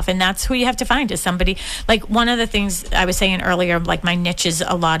and stuff. And that's who you have to find, is somebody. Like one of the things I was saying earlier, like my niche is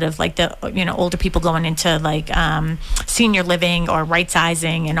a lot of like the, you know, older people going into like senior living or right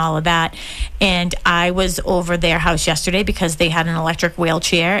sizing and all of that. And I was over their house yesterday because they had an electric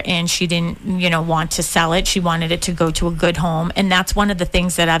wheelchair and she didn't, you know, want to sell it. She wanted it to go to a good home. And that's one of the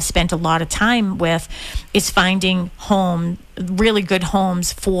things that I've spent a lot of time with, is finding really good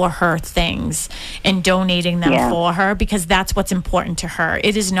homes for her things and donating them for her, because that's what's important to her.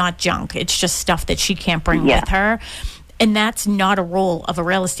 It is not junk. It's just stuff that she can't bring with her. And that's not a role of a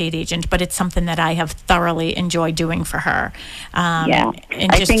real estate agent, but it's something that I have thoroughly enjoyed doing for her. And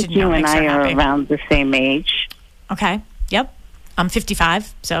I think you and I are around the same age. Okay. Yep. I'm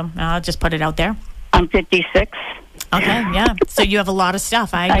 55, so I'll just put it out there. I'm 56. Okay, yeah. So you have a lot of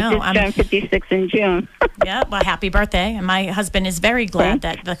stuff. I know. I just turned 56 in June. Yeah, well, happy birthday. And my husband is very glad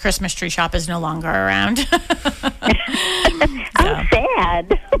that the Christmas tree shop is no longer around. I'm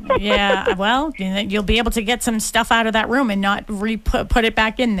sad. Yeah, well, you'll be able to get some stuff out of that room and not put it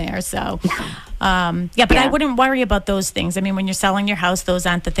back in there. So, I wouldn't worry about those things. I mean, when you're selling your house, those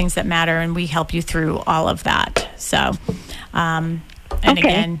aren't the things that matter, and we help you through all of that. So,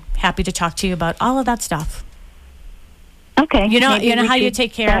 again, happy to talk to you about all of that stuff. Okay. You know how you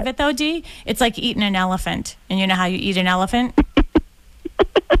take care of it, though, Dee? It's like eating an elephant. And you know how you eat an elephant?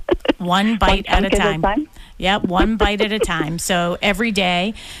 One bite at a time. Yep, one bite at a time. So every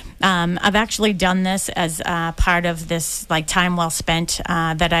day, I've actually done this as part of this like time well spent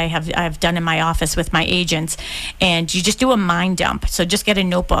that I've done in my office with my agents. And you just do a mind dump. So just get a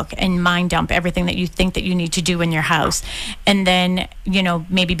notebook and mind dump everything that you think that you need to do in your house. And then, you know,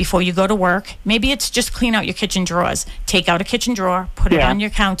 maybe before you go to work, maybe it's just clean out your kitchen drawers. Take out a kitchen drawer, put it on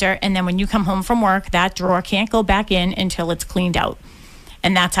your counter, and then when you come home from work, that drawer can't go back in until it's cleaned out.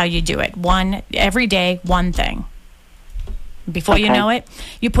 And that's how you do it. Every day, one thing. Before you know it,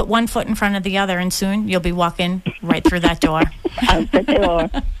 you put one foot in front of the other, and soon you'll be walking right through that door. Out the door.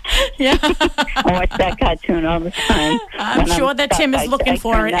 Yeah. I watch that cartoon all the time. I'm sure that Tim is looking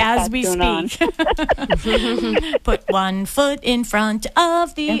for it as we speak. Put one foot in front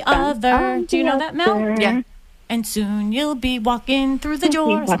of the other. Do you know that, Mel? Yeah. And soon you'll be walking through the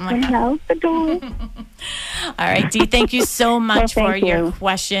door. Something like that. Out the door. All right, Dee, thank you so much Well, for thank your you.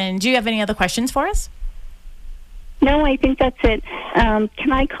 question. Do you have any other questions for us? No, I think that's it.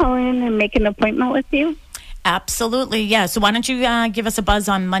 Can I call in and make an appointment with you? Absolutely, yeah. So why don't you give us a buzz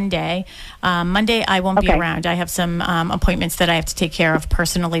on Monday? Monday, I won't be Okay. around. I have some appointments that I have to take care of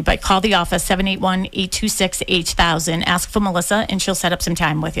personally. But call the office, 781-826-8000. Ask for Melissa, and she'll set up some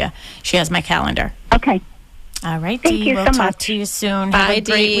time with you. She has my calendar. Okay. All right, Thank Dee. you We'll so talk much. to you soon. Bye, Have a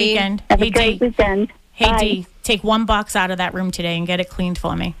great Dee. weekend. Have Hey, a great Dee. weekend. Hey, Bye. Dee. Take one box out of that room today and get it cleaned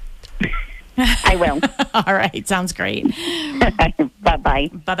for me. I will. All right, sounds great. Bye-bye.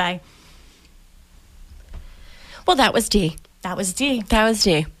 Bye-bye. Well, that was Dee. That was Dee. That was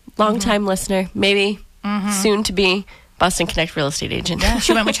Dee. Long-time listener, maybe soon to be Boston Connect real estate agent. Yeah,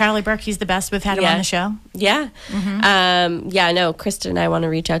 she went with Charlie Burke. He's the best. We've had him Yeah. on the show. Yeah. No, Krista and I want to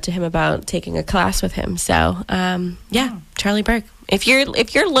reach out to him about taking a class with him. So, Charlie Burke. If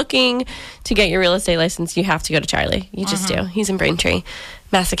you're looking to get your real estate license, you have to go to Charlie. You just do. He's in Braintree,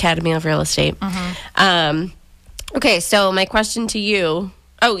 Mass Academy of Real Estate. Okay, so my question to you.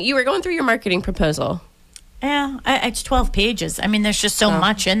 Oh, you were going through your marketing proposal. Yeah, it's 12 pages. I mean, there's just so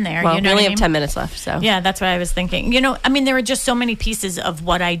much in there. Well, you know we only what I have mean? 10 minutes left, so. Yeah, that's what I was thinking. You know, I mean, there are just so many pieces of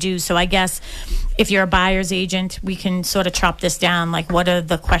what I do. So I guess if you're a buyer's agent, we can sort of chop this down. Like, what are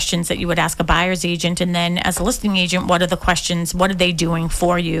the questions that you would ask a buyer's agent? And then as a listing agent, what are the questions? What are they doing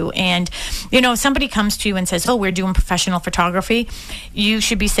for you? And, you know, if somebody comes to you and says, oh, we're doing professional photography, you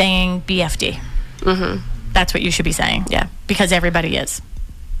should be saying BFD. That's what you should be saying. Yeah. Because everybody is.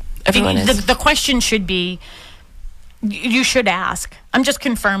 Everyone is. The question should be, you should ask. I'm just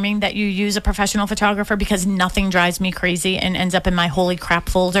confirming that you use a professional photographer, because nothing drives me crazy and ends up in my holy crap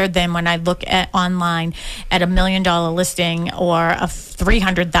folder than when I look at online at $1 million listing or a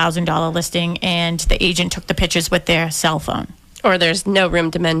 $300,000 listing and the agent took the pictures with their cell phone. Or there's no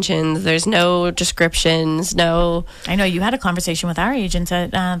room dimensions, there's no descriptions, no... I know you had a conversation with our agents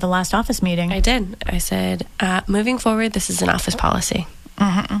at the last office meeting. I did. I said, moving forward, this is an office policy.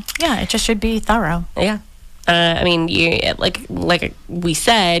 Yeah, it just should be thorough. Yeah. I mean, you like we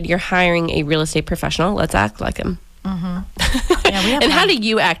said, you're hiring a real estate professional. Let's act like him. Yeah, we have And how one. do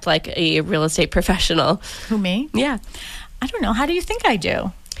you act like a real estate professional? Who, me? Yeah. I don't know. How do you think I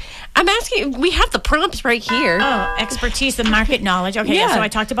do? I'm asking, we have the prompts right here. Oh, expertise and market knowledge. Okay, yeah. Yeah. So I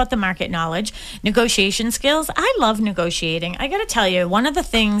talked about the market knowledge. Negotiation skills. I love negotiating. I got to tell you, one of the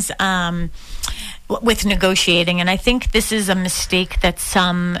things with negotiating, and I think this is a mistake that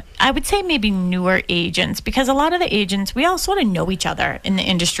some, I would say maybe newer agents, because a lot of the agents, we all sort of know each other in the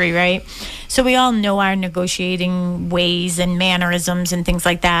industry, right? So we all know our negotiating ways and mannerisms and things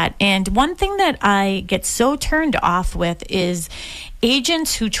like that. And one thing that I get so turned off with is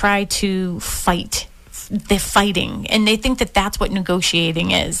agents who try to fight. They're fighting and they think that that's what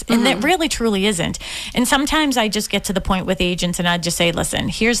negotiating is. And that really truly isn't. And sometimes I just get to the point with agents and I just say, listen,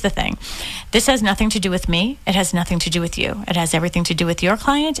 here's the thing. This has nothing to do with me. It has nothing to do with you. It has everything to do with your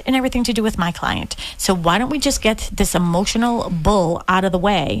client and everything to do with my client. So why don't we just get this emotional bull out of the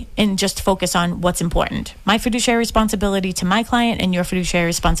way and just focus on what's important? My fiduciary responsibility to my client and your fiduciary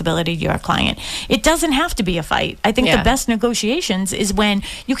responsibility to your client. It doesn't have to be a fight. I think Yeah. the best negotiations is when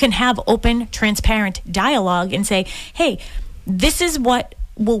you can have open, transparent dialogue and say, hey, this is what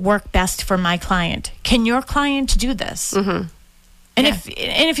will work best for my client. Can your client do this? And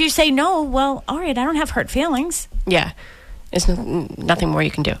if you say no, well, all right, I don't have hurt feelings. Yeah. There's nothing more you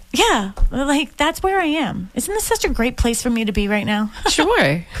can do. Yeah, like that's where I am. Isn't this such a great place for me to be right now?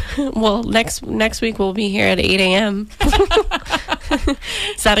 Sure. Well, next week we'll be here at 8 a.m.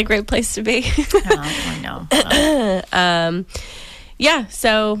 Is that a great place to be? I know. Yeah.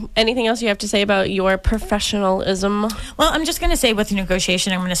 So anything else you have to say about your professionalism? Well, I'm just going to say with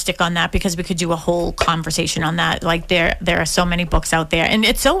negotiation, I'm going to stick on that because we could do a whole conversation on that. Like there are so many books out there. And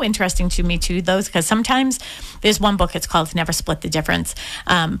it's so interesting to me too, those, because sometimes there's one book, it's called Never Split the Difference.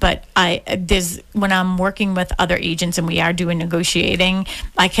 But when I'm working with other agents and we are doing negotiating,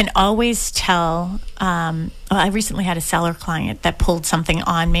 I can always tell, I recently had a seller client that pulled something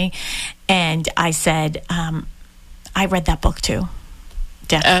on me and I said, I read that book too.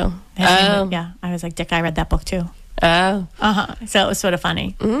 Dick. Oh. Yeah, I was like, Dick, I read that book too. Oh. So it was sort of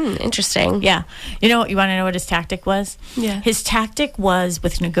funny. Interesting. Yeah. You want to know what his tactic was? Yeah. His tactic was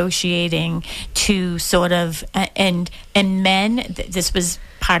with negotiating to sort of, and men, this was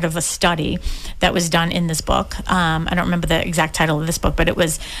part of a study that was done in this book. I don't remember the exact title of this book, but it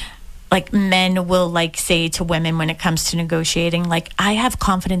was like men will like say to women when it comes to negotiating, like, I have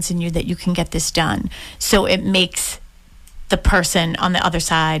confidence in you that you can get this done. So it makes the person on the other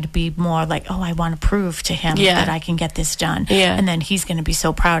side be more like, oh, I want to prove to him that I can get this done. Yeah. And then he's going to be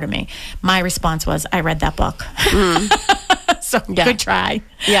so proud of me. My response was, I read that book. So good try.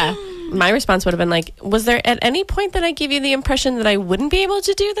 Yeah. My response would have been like, was there at any point that I gave you the impression that I wouldn't be able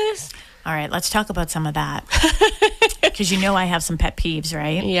to do this? All right, let's talk about some of that. Because I have some pet peeves,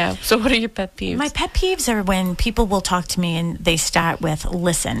 right? Yeah. So what are your pet peeves? My pet peeves are when people will talk to me and they start with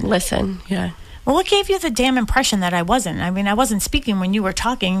listen. Listen. Yeah. Well, what gave you the damn impression that I wasn't? I mean, I wasn't speaking when you were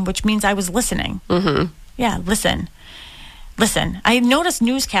talking, which means I was listening. Mm-hmm. Yeah, listen. I noticed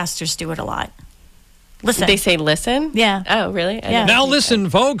newscasters do it a lot. Listen. They say listen? Yeah. Oh, really? Yeah. Now listen,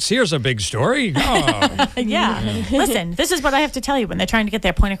 folks, here's a big story. Oh. Yeah. Listen, this is what I have to tell you when they're trying to get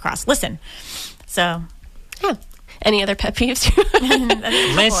their point across. Listen. So. Huh. Any other pet peeves?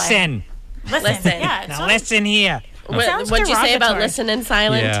 Listen. Listen. Yeah. Now listen here. What'd you say about derogatory. listen and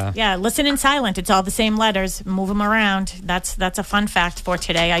silent? Yeah, listen and silent. It's all the same letters. Move them around. That's a fun fact for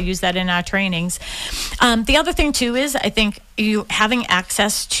today. I use that in our trainings. The other thing too is I think you having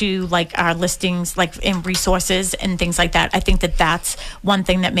access to like our listings, like in resources and things like that. I think that's one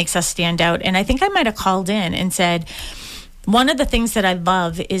thing that makes us stand out. And I think I might have called in and said, one of the things that I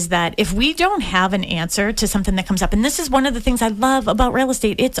love is that if we don't have an answer to something that comes up, and this is one of the things I love about real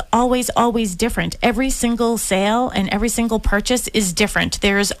estate, it's always, always different. Every single sale and every single purchase is different.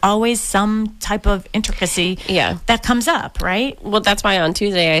 There's always some type of intricacy that comes up, right? Well, that's why on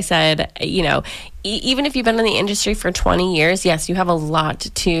Tuesday I said, even if you've been in the industry for 20 years, yes, you have a lot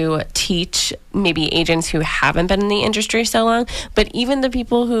to teach maybe agents who haven't been in the industry so long. But even the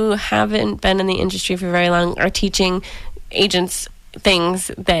people who haven't been in the industry for very long are teaching agents things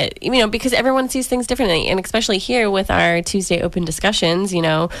that, because everyone sees things differently. And especially here with our Tuesday open discussions,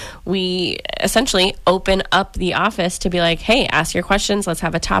 we essentially open up the office to be like, hey, ask your questions. Let's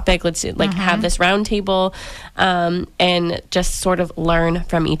have a topic. Let's have this round table and just sort of learn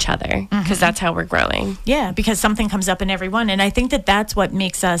from each other because that's how we're growing. Yeah, because something comes up in everyone. And I think that's what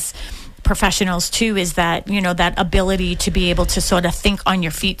makes us professionals too, is that, that ability to be able to sort of think on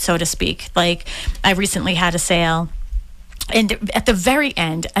your feet, so to speak. Like I recently had a sale. And at the very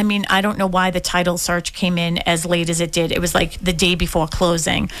end, I mean, I don't know why the title search came in as late as it did. It was like the day before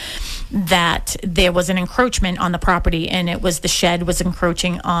closing that there was an encroachment on the property, and it was the shed was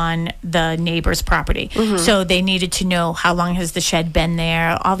encroaching on the neighbor's property. So they needed to know how long has the shed been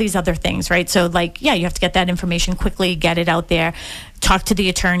there, all these other things, right? So like, you have to get that information quickly, get it out there. Talk to the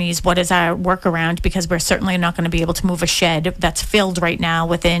attorneys. What is our workaround? Because we're certainly not going to be able to move a shed that's filled right now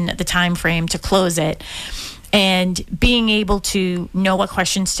within the time frame to close it. And being able to know what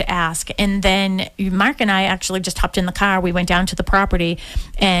questions to ask. And then Mark and I actually just hopped in the car. We went down to the property,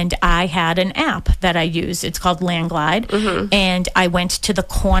 and I had an app that I use. It's called Landglide. And I went to the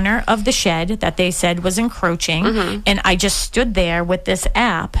corner of the shed that they said was encroaching. And I just stood there with this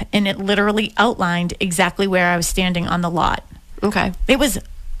app, and it literally outlined exactly where I was standing on the lot. Okay. It was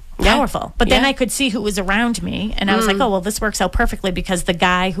powerful. But then I could see who was around me, and I was like, oh, well, this works out perfectly because the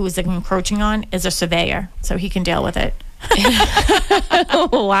guy who was encroaching on is a surveyor, so he can deal with it.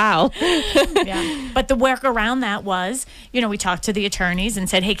 Wow. Yeah. But the work around that was, we talked to the attorneys and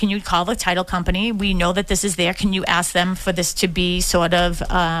said, hey, can you call the title company? We know that this is there. Can you ask them for this to be sort of,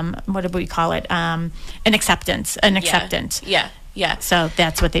 what do we call it? An acceptance. Yeah. So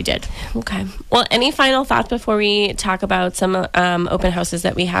that's what they did. Okay. Well, any final thoughts before we talk about some open houses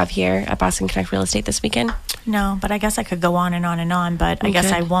that we have here at Boston Connect Real Estate this weekend? No, but I guess I could go on and on and on, but I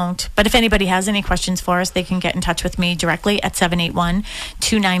guess I won't. But if anybody has any questions for us, they can get in touch with me directly at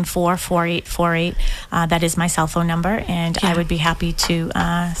 781-294-4848. That is my cell phone number, and I would be happy to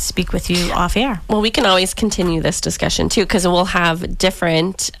speak with you off air. Well, we can always continue this discussion, too, because we'll have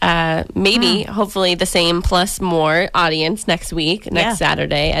different, maybe, hopefully the same plus more audience next week, next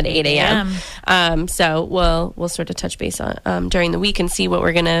Saturday at 8 a.m. So we'll sort of touch base on during the week and see what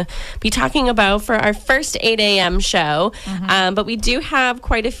we're going to be talking about for our first 8 a.m. show. But we do have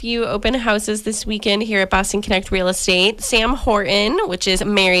quite a few open houses this weekend here at Boston Connect Real Estate. Sam Horton, which is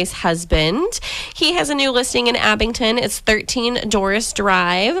Mary's husband, he has a new listing in Abington. It's 13 Doris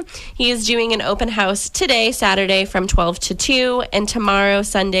Drive. He is doing an open house today, Saturday, from 12 to 2, and tomorrow,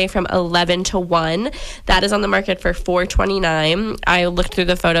 Sunday, from 11 to 1. That is on the market for $429. I looked through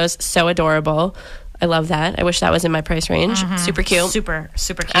the photos. So adorable. I love that. I wish that was in my price range. Super cute. Super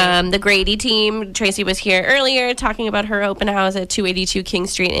cute. The Grady team, Tracy was here earlier talking about her open house at 282 King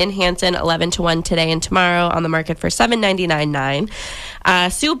Street in Hanson, 11 to 1 today and tomorrow, on the market for $799.9.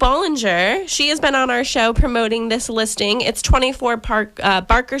 Sue Bollinger, she has been on our show promoting this listing. It's 24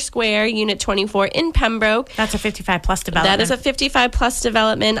 Barker Square, Unit 24 in Pembroke. That's a 55 plus development. That is a 55 plus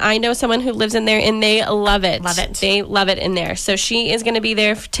development. I know someone who lives in there and they love it. Love it. They love it in there. So she is going to be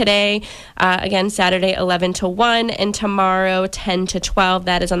there today, again, Saturday 11 to 1, and tomorrow 10 to 12.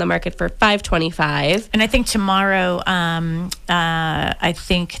 That is on the market for $525. And I think tomorrow, I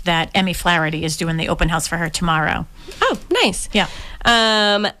think that Emmy Flaherty is doing the open house for her tomorrow. Oh, nice. Yeah.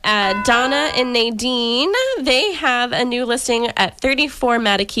 Donna and Nadine, they have a new listing at 34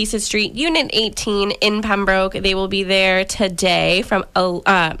 Mattakesa Street, Unit 18 in Pembroke. They will be there today from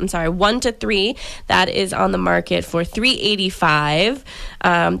 1 to 3. That is on the market for $385.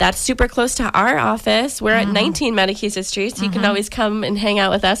 That's super close to our office. We're at 19 Mattakesa Street, so you can always come and hang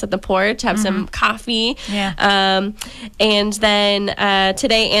out with us at the porch, have some coffee. Yeah. And then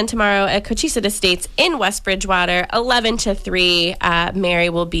today and tomorrow at Cochise Estates in West Bridgewater, 11 to 3. Mary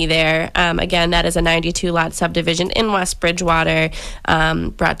will be there. Again, that is a 92-lot subdivision in West Bridgewater,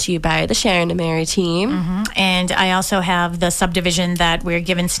 brought to you by the Sharon and Mary team. And I also have the subdivision that we're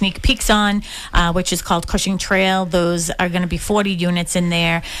given sneak peeks on, which is called Cushing Trail. Those are going to be 40 units in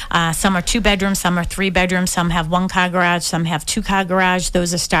there. Some are 2 bedrooms, some are 3 bedrooms, some have 1-car garage, some have 2-car garage.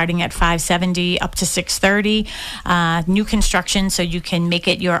 Those are starting at $570 up to $630. New construction, so you can make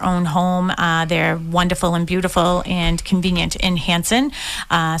it your own home. They're wonderful and beautiful and convenient in Hanson.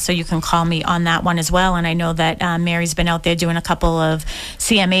 So you can call me on that one as well. And I know that Mary's been out there doing a couple of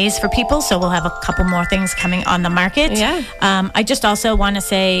CMAs for people, so we'll have a couple more things coming on the market. Yeah. I just also want to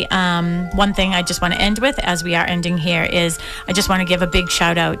say one thing I just want to end with, as we are ending here, is I just want to give a big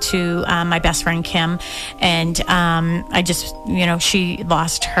shout out to my best friend Kim. And I just, she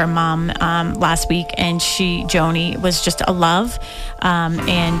lost her mom last week, and Joni was just a love.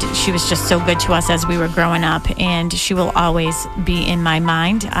 And she was just so good to us as we were growing up, and she will always be in my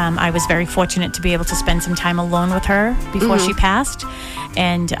mind. I was very fortunate to be able to spend some time alone with her before she passed.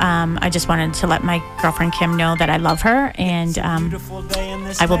 And I just wanted to let my girlfriend Kim know that I love her, and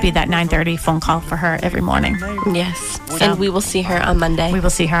I will be that 9:30 phone call for her every morning. Yes. And we will see her on Monday. We will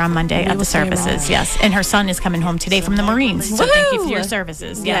see her on Monday at the services, yes. And her son is coming home today from the Marines, so thank you for your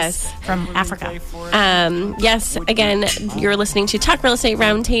services. Yes. From Africa. Yes, again, you're listening to Talk Real Estate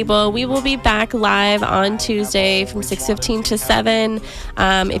Roundtable. We will be back live on Tuesday from 6:15 to 7.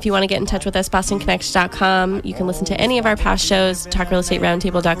 If you want to get in touch with us, BostonConnect.com. You can listen to any of our past shows,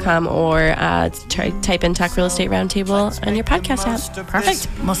 TalkRealEstateRoundtable.com, or type in Talk Real Estate Roundtable on your podcast app. Perfect.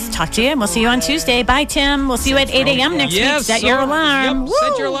 We'll talk to you, and we'll see you on Tuesday. Bye, Tim. We'll see you at 8 a.m. next week. Set your alarm. Yep,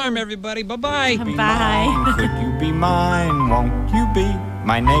 set your alarm, everybody. Bye-bye. Bye. Could you be mine? Won't you be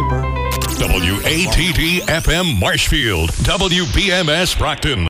my neighbor? WATD FM Marshfield, WBMS Brockton.